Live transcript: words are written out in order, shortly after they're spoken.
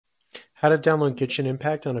How to download Genshin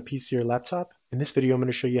Impact on a PC or laptop. In this video, I'm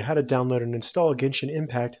going to show you how to download and install Genshin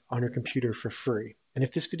Impact on your computer for free. And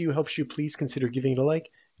if this video helps you, please consider giving it a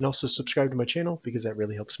like and also subscribe to my channel because that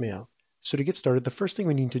really helps me out. So to get started, the first thing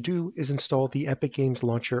we need to do is install the Epic Games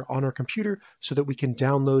launcher on our computer so that we can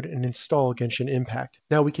download and install Genshin Impact.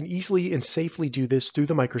 Now we can easily and safely do this through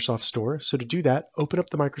the Microsoft Store. So to do that, open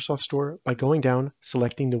up the Microsoft Store by going down,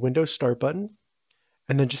 selecting the Windows Start button,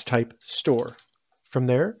 and then just type Store. From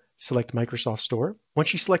there, select Microsoft Store.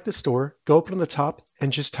 Once you select the store, go up on the top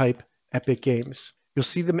and just type Epic Games. You'll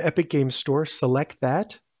see the Epic Games Store, select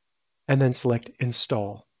that, and then select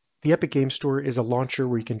Install. The Epic Games Store is a launcher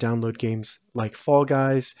where you can download games like Fall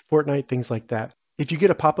Guys, Fortnite, things like that. If you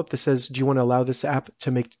get a pop-up that says, do you want to allow this app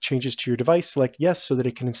to make changes to your device, select yes so that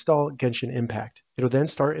it can install Genshin Impact. It'll then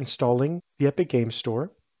start installing the Epic Games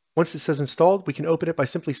Store. Once it says installed, we can open it by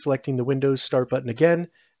simply selecting the Windows Start button again,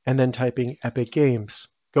 and then typing Epic Games.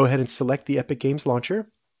 Go ahead and select the Epic Games launcher.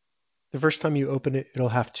 The first time you open it, it'll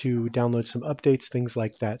have to download some updates, things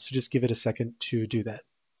like that. So just give it a second to do that.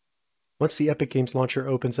 Once the Epic Games launcher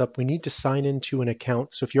opens up, we need to sign into an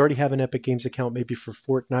account. So if you already have an Epic Games account, maybe for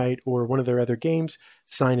Fortnite or one of their other games,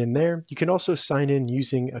 sign in there. You can also sign in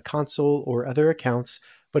using a console or other accounts.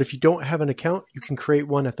 But if you don't have an account, you can create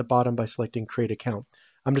one at the bottom by selecting Create Account.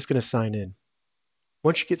 I'm just going to sign in.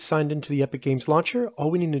 Once you get signed into the Epic Games launcher, all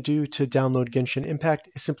we need to do to download Genshin Impact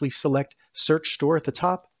is simply select Search Store at the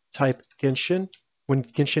top, type Genshin. When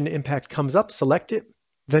Genshin Impact comes up, select it,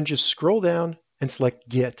 then just scroll down and select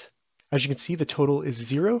Get. As you can see, the total is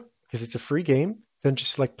 0 because it's a free game. Then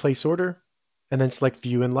just select Place Order and then select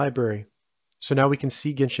View in Library. So now we can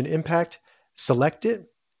see Genshin Impact, select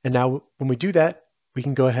it, and now when we do that, we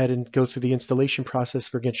can go ahead and go through the installation process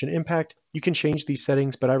for Genshin Impact. You can change these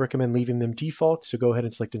settings, but I recommend leaving them default. So go ahead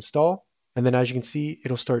and select Install. And then as you can see,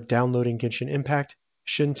 it'll start downloading Genshin Impact.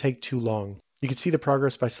 Shouldn't take too long. You can see the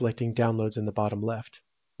progress by selecting Downloads in the bottom left.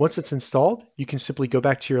 Once it's installed, you can simply go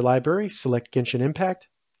back to your library, select Genshin Impact,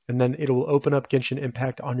 and then it will open up Genshin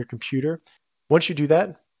Impact on your computer. Once you do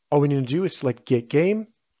that, all we need to do is select Get Game,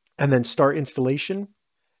 and then Start Installation,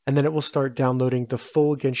 and then it will start downloading the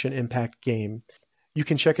full Genshin Impact game. You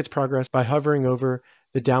can check its progress by hovering over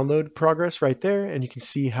the download progress right there, and you can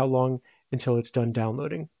see how long until it's done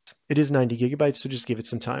downloading. It is 90 gigabytes, so just give it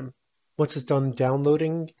some time. Once it's done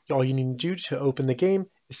downloading, all you need to do to open the game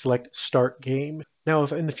is select Start Game. Now,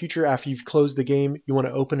 if in the future, after you've closed the game, you want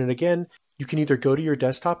to open it again, you can either go to your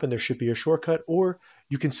desktop and there should be a shortcut, or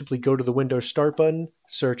you can simply go to the Windows Start button,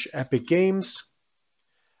 search Epic Games,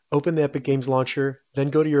 open the Epic Games launcher, then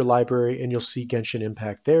go to your library and you'll see Genshin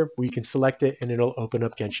Impact there, where you can select it and it'll open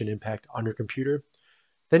up Genshin Impact on your computer.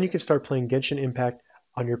 Then you can start playing Genshin Impact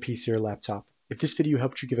on your PC or laptop. If this video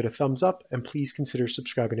helped you, give it a thumbs up and please consider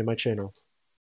subscribing to my channel.